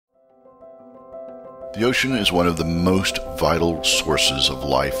The ocean is one of the most vital sources of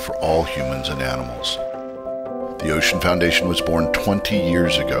life for all humans and animals. The Ocean Foundation was born 20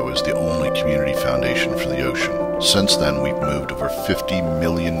 years ago as the only community foundation for the ocean. Since then, we've moved over $50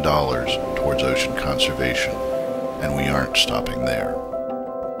 million towards ocean conservation, and we aren't stopping there.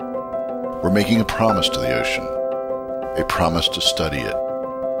 We're making a promise to the ocean, a promise to study it,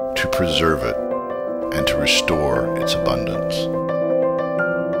 to preserve it, and to restore its abundance.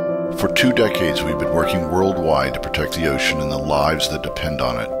 For 2 decades, we've been working worldwide to protect the ocean and the lives that depend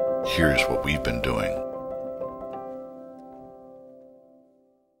on it. Here's what we've been doing.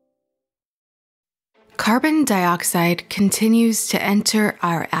 Carbon dioxide continues to enter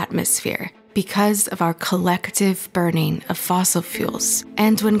our atmosphere because of our collective burning of fossil fuels.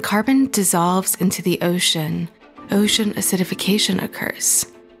 And when carbon dissolves into the ocean acidification occurs.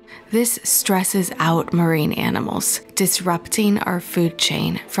 This stresses out marine animals, disrupting our food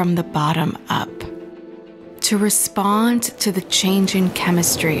chain from the bottom up. To respond to the changing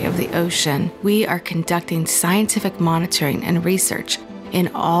chemistry of the ocean, we are conducting scientific monitoring and research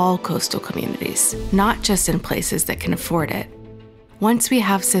in all coastal communities, not just in places that can afford it. Once we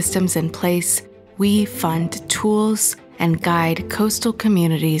have systems in place, we fund tools and guide coastal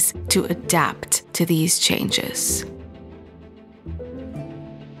communities to adapt to these changes.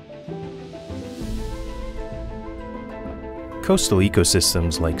 Coastal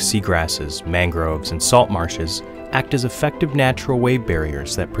ecosystems like seagrasses, mangroves, and salt marshes act as effective natural wave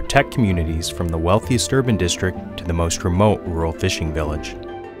barriers that protect communities from the wealthiest urban district to the most remote rural fishing village.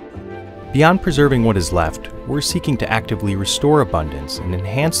 Beyond preserving what is left, we're seeking to actively restore abundance and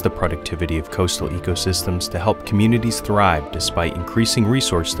enhance the productivity of coastal ecosystems to help communities thrive despite increasing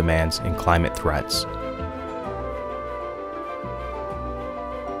resource demands and climate threats.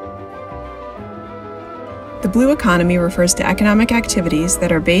 The blue economy refers to economic activities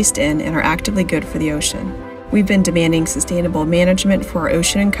that are based in and are actively good for the ocean. We've been demanding sustainable management for our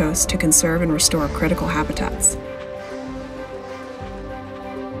ocean and coast to conserve and restore critical habitats.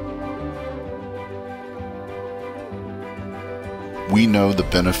 We know the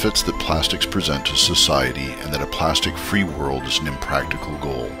benefits that plastics present to society and that a plastic-free world is an impractical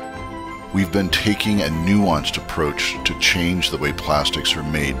goal. We've been taking a nuanced approach to change the way plastics are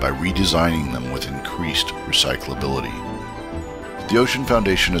made by redesigning them with increased recyclability. The Ocean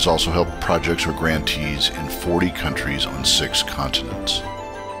Foundation has also helped projects or grantees in 40 countries on 6 continents.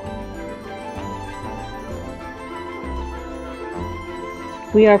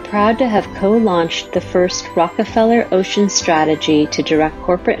 We are proud to have co-launched the first Rockefeller Ocean Strategy to direct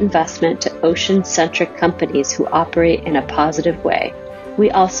corporate investment to ocean-centric companies who operate in a positive way. We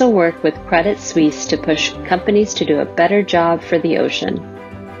also work with Credit Suisse to push companies to do a better job for the ocean.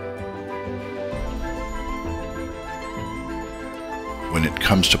 When it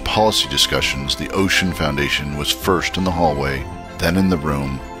comes to policy discussions, the Ocean Foundation was first in the hallway, then in the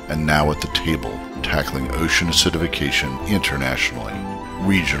room, and now at the table, tackling ocean acidification internationally,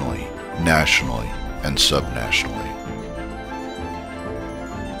 regionally, nationally, and subnationally.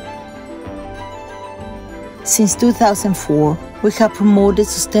 Since 2004, we have promoted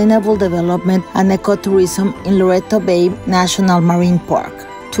sustainable development and ecotourism in Loreto Bay National Marine Park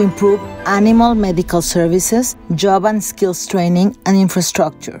to improve animal medical services, job and skills training, and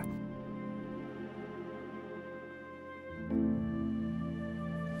infrastructure.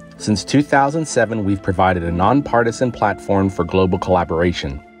 Since 2007, we've provided a nonpartisan platform for global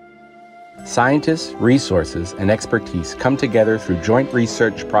collaboration. Scientists, resources, and expertise come together through joint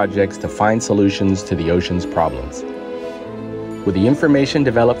research projects to find solutions to the ocean's problems. With the information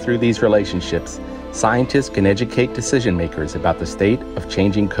developed through these relationships, scientists can educate decision makers about the state of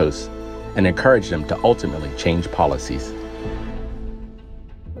changing coasts and encourage them to ultimately change policies.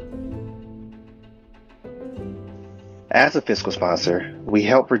 As a fiscal sponsor, we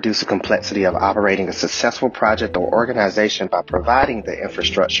help reduce the complexity of operating a successful project or organization by providing the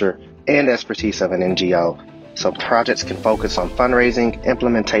infrastructure and expertise of an NGO so projects can focus on fundraising,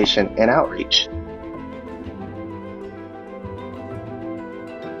 implementation, and outreach.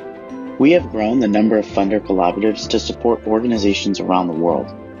 We have grown the number of funder collaboratives to support organizations around the world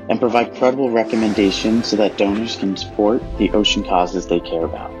and provide credible recommendations so that donors can support the ocean causes they care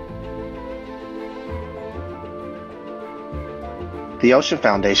about. The Ocean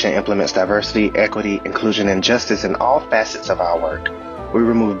Foundation implements diversity, equity, inclusion, and justice in all facets of our work. We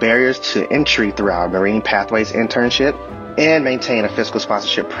remove barriers to entry through our Marine Pathways internship and maintain a fiscal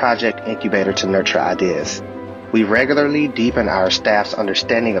sponsorship project incubator to nurture ideas. We regularly deepen our staff's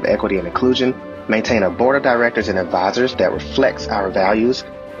understanding of equity and inclusion, maintain a board of directors and advisors that reflects our values,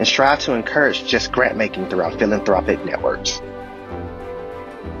 and strive to encourage just grant making through our philanthropic networks.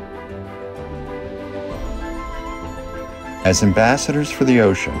 As ambassadors for the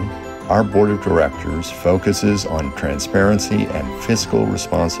ocean, our board of directors focuses on transparency and fiscal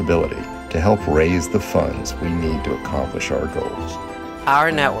responsibility to help raise the funds we need to accomplish our goals.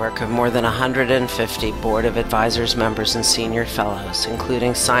 Our network of more than 150 Board of Advisors members and senior fellows,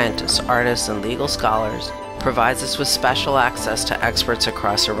 including scientists, artists, and legal scholars, provides us with special access to experts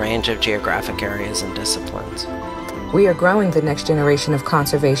across a range of geographic areas and disciplines. We are growing the next generation of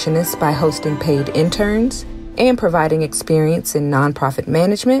conservationists by hosting paid interns and providing experience in nonprofit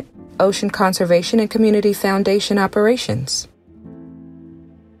management, ocean conservation, and community foundation operations.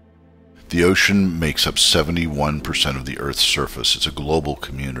 The ocean makes up 71% of the Earth's surface. It's a global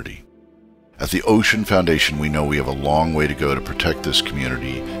community. At the Ocean Foundation, we know we have a long way to go to protect this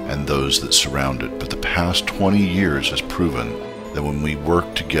community and those that surround it, but the past 20 years has proven that when we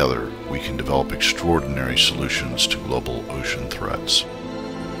work together, we can develop extraordinary solutions to global ocean threats.